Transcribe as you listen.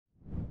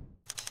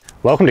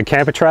Welcome to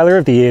Camper Trailer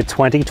of the Year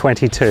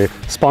 2022,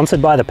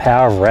 sponsored by the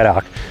power of Red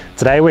Arc.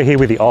 Today we're here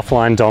with the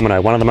Offline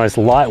Domino, one of the most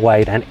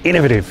lightweight and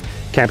innovative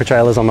camper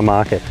trailers on the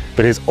market.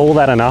 But is all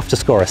that enough to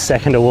score a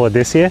second award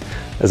this year?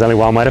 There's only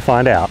one way to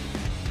find out.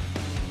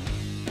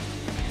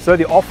 So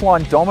the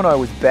Offline Domino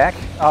was back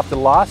after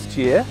last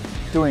year,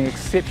 doing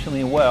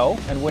exceptionally well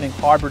and winning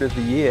Hybrid of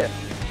the Year.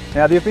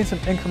 Now there have been some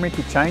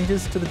incremental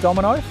changes to the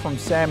Domino from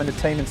Sam and the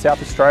team in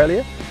South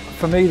Australia.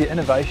 For me, the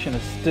innovation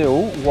is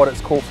still what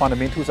its core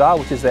fundamentals are,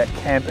 which is that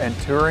camp and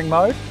touring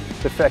mode.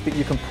 The fact that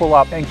you can pull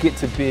up and get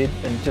to bed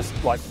in just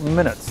like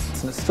minutes,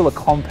 and it's still a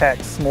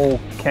compact, small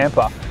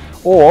camper.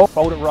 Or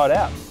fold it right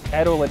out,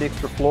 add all that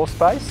extra floor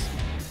space,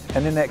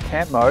 and then that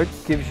camp mode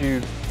gives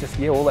you just,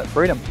 all that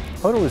freedom. I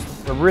thought it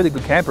was a really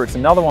good camper. It's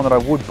another one that I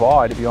would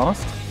buy, to be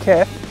honest.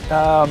 Kath,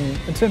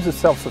 in terms of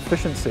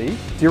self-sufficiency,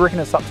 do you reckon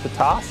it's up to the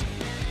task?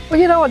 Well,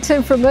 you know what,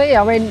 Tim, for me,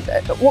 I mean,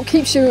 what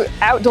keeps you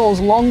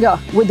outdoors longer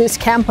with this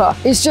camper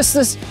is just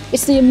this,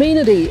 it's the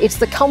amenity, it's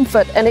the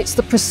comfort, and it's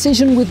the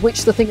precision with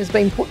which the thing has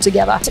been put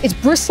together. It's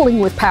bristling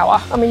with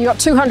power. I mean, you've got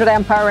 200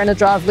 amp hour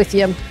Enerdrive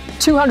lithium,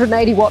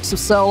 280 watts of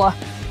solar,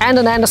 and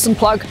an Anderson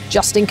plug,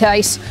 just in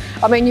case.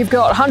 I mean, you've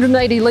got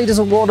 180 litres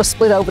of water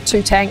split over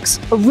 2 tanks.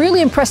 A really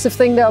impressive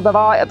thing though that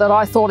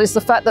I thought is the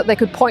fact that they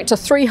could point to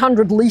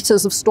 300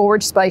 litres of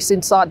storage space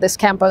inside this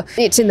camper.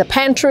 It's in the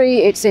pantry,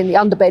 it's in the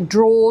underbed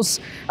drawers.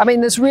 I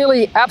mean, there's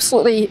really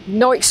absolutely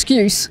no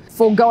excuse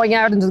for going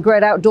out into the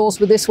great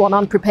outdoors with this one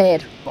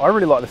unprepared. I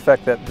really like the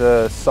fact that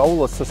the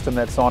solar system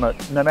that's on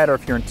it, no matter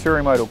if you're in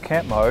touring mode or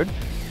camp mode,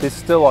 there's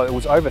still, it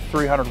was over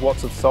 300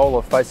 watts of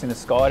solar facing the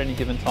sky at any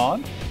given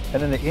time.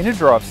 And then the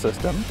Enerdrive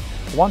system,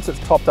 once it's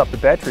topped up the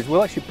batteries,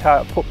 will actually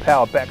put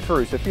power back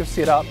through. So if you're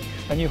set up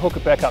and you hook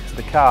it back up to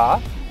the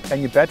car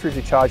and your batteries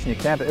are charged in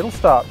your camper, it'll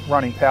start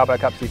running power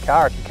back up to your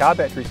car if your car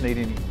batteries need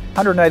any.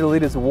 180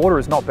 litres of water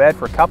is not bad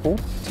for a couple.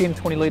 10,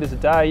 20 litres a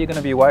day, you're going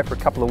to be away for a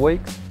couple of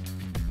weeks.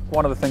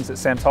 One of the things that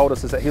Sam told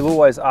us is that he'll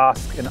always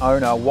ask an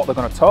owner what they're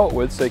going to tow it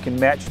with so you can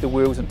match the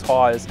wheels and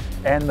tyres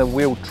and the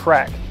wheel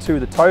track to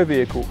the tow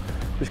vehicle,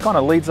 which kind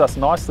of leads us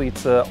nicely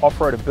to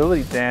off-road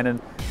ability, Dan. And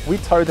we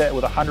towed that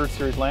with a 100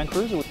 series Land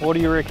Cruiser. What do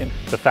you reckon?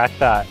 The fact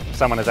that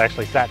someone has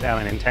actually sat down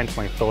and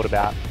intentionally thought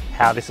about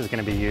how this is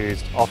going to be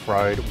used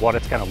off-road, what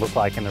it's going to look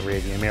like in the rear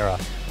view mirror,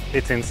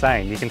 it's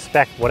insane. You can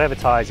spec whatever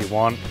tyres you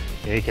want.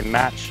 You can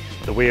match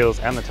the wheels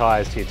and the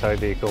tyres to your tow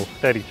vehicle,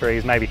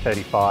 33s, maybe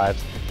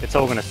 35s. It's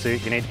all going to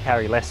suit. You need to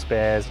carry less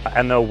spares.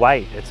 And the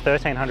weight, it's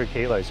 1,300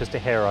 kilos, just a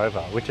hair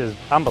over, which is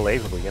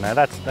unbelievable. You know,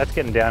 that's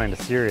getting down into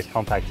serious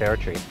compact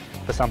territory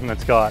for something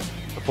that's got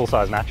a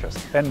full-size mattress.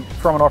 And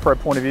from an off-road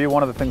point of view,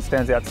 one of the things that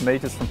stands out to me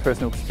just from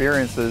personal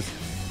experience is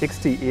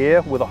XT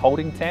Air with a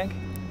holding tank.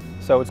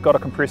 So it's got a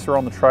compressor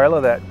on the trailer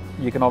that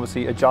you can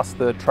obviously adjust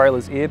the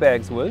trailer's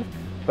airbags with,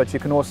 but you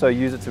can also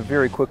use it to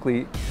very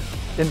quickly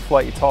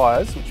inflate your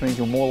tyres, which means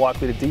you're more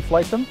likely to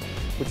deflate them,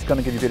 which is going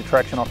to give you a bit of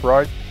traction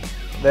off-road.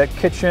 That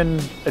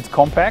kitchen, it's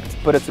compact,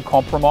 but it's a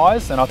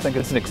compromise, and I think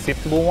it's an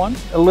acceptable one.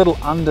 A little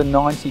under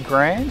 90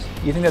 grand.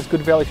 You think that's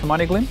good value for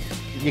money, Glenn?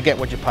 You get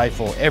what you pay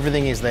for.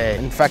 Everything is there.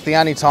 In fact, the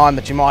only time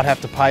that you might have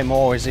to pay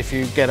more is if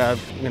you get a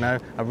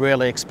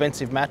really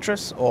expensive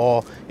mattress,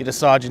 or you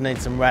decide you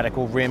need some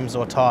radical rims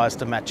or tyres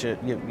to match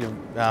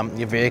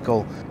your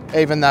vehicle.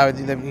 Even though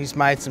he's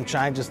made some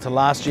changes to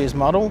last year's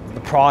model,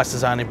 the price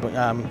has only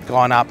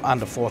gone up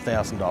under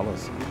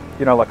 $4,000.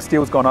 You know, like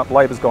steel's gone up,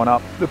 labour's gone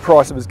up. The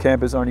price of his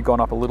camper's only gone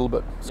up a little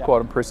bit. It's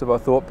quite impressive, I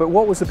thought. But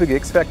what was the big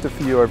X factor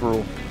for you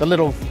overall? The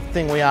little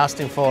thing we asked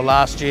him for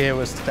last year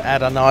was to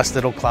add a nice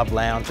little club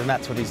lounge, and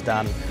that's what he's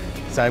done.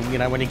 So, you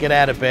know, when you get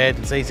out of bed,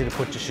 it's easy to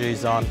put your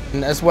shoes on.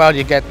 And as well,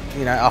 you get,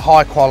 a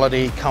high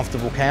quality,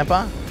 comfortable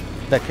camper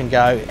that can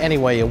go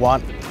anywhere you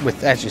want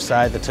with, as you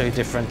say, the 2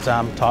 different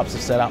types of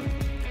setup.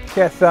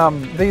 Kath,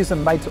 these are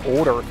made to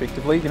order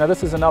effectively. You know,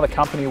 this is another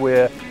company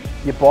where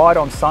you buy it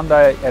on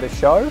Sunday at a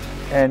show,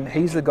 and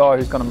he's the guy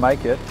who's going to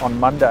make it on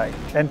Monday.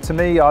 And to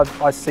me,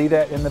 I see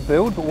that in the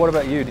build, but what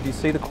about you? Did you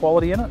see the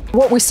quality in it?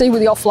 What we see with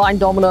the Offline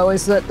Domino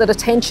is that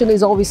attention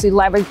is obviously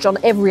leveraged on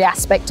every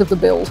aspect of the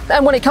build.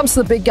 And when it comes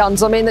to the big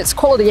guns, I mean, it's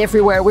quality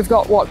everywhere. We've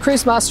got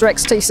Cruisemaster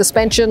XT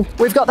suspension.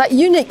 We've got that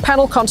unique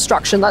panel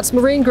construction. That's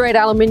marine grade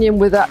aluminium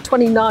with that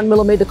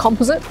 29mm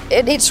composite.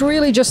 It's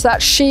really just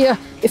that sheer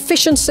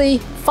efficiency,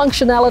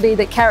 functionality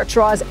that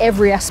characterize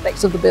every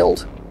aspect of the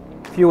build.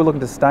 If you were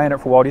looking to stay in it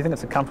for a while, do you think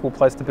it's a comfortable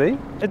place to be?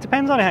 It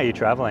depends on how you're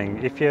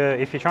traveling. If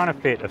you're trying to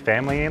fit a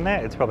family in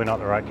there, it's probably not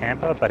the right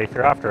camper, but if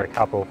you're after a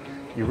couple,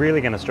 you're really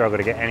going to struggle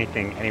to get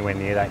anything anywhere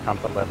near that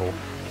comfort level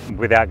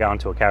without going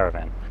to a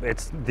caravan.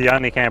 It's the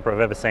only camper I've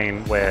ever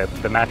seen where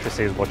the mattress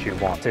is what you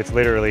want. It's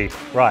literally,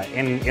 right,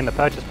 in the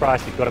purchase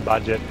price, you've got a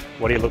budget,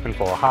 what are you looking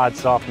for? Hard,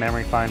 soft,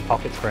 memory foam,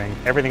 pocket spring.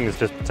 Everything is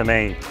just, to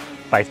me,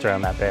 based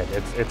around that bed.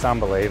 It's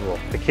unbelievable.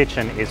 The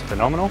kitchen is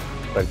phenomenal,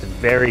 but it's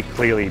very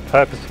clearly,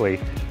 purposefully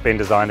been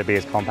designed to be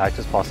as compact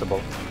as possible.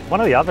 One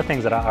of the other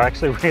things that I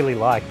actually really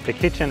like, the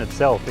kitchen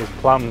itself is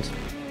plumbed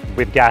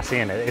with gas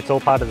in. It's all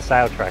part of the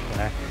sail track, you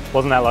know. It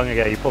wasn't that long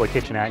ago you pull a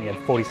kitchen out and you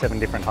had 47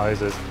 different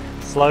hoses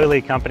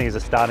Slowly companies are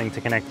starting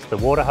to connect the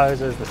water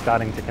hoses, they're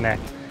starting to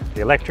connect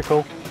the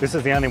electrical. This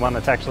is the only one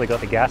that's actually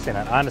got the gas in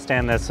it. I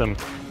understand there's some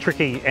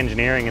tricky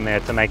engineering in there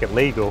to make it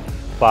legal,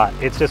 but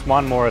it's just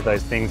one more of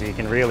those things that you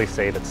can really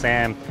see that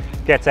Sam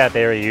gets out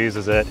there, he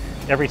uses it.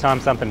 Every time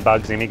something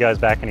bugs him, he goes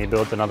back and he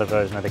builds another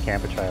version of the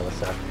camper trailer.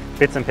 So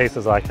bits and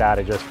pieces like that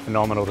are just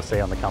phenomenal to see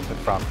on the comfort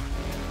front.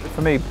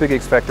 For me, big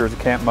X factor is a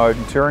camp mode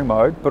and touring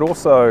mode, but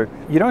also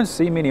you don't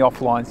see many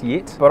offlines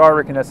yet, but I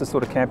reckon that's the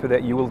sort of camper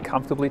that you will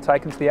comfortably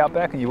take into the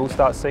outback and you will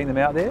start seeing them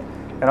out there.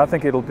 And I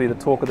think it'll be the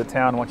talk of the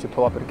town once you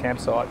pull up at a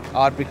campsite.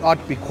 I'd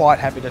be quite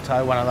happy to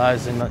tow one of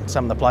those in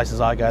some of the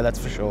places I go, that's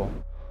for sure.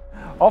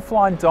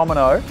 Offline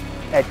Domino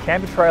at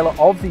Camper Trailer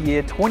of the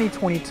Year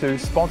 2022,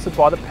 sponsored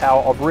by the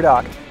power of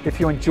Ridarc. If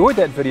you enjoyed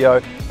that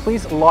video,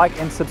 please like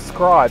and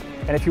subscribe.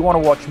 And if you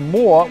want to watch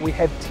more, we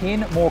have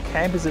 10 more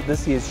campers at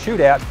this year's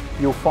shootout.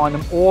 You'll find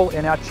them all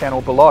in our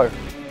channel below.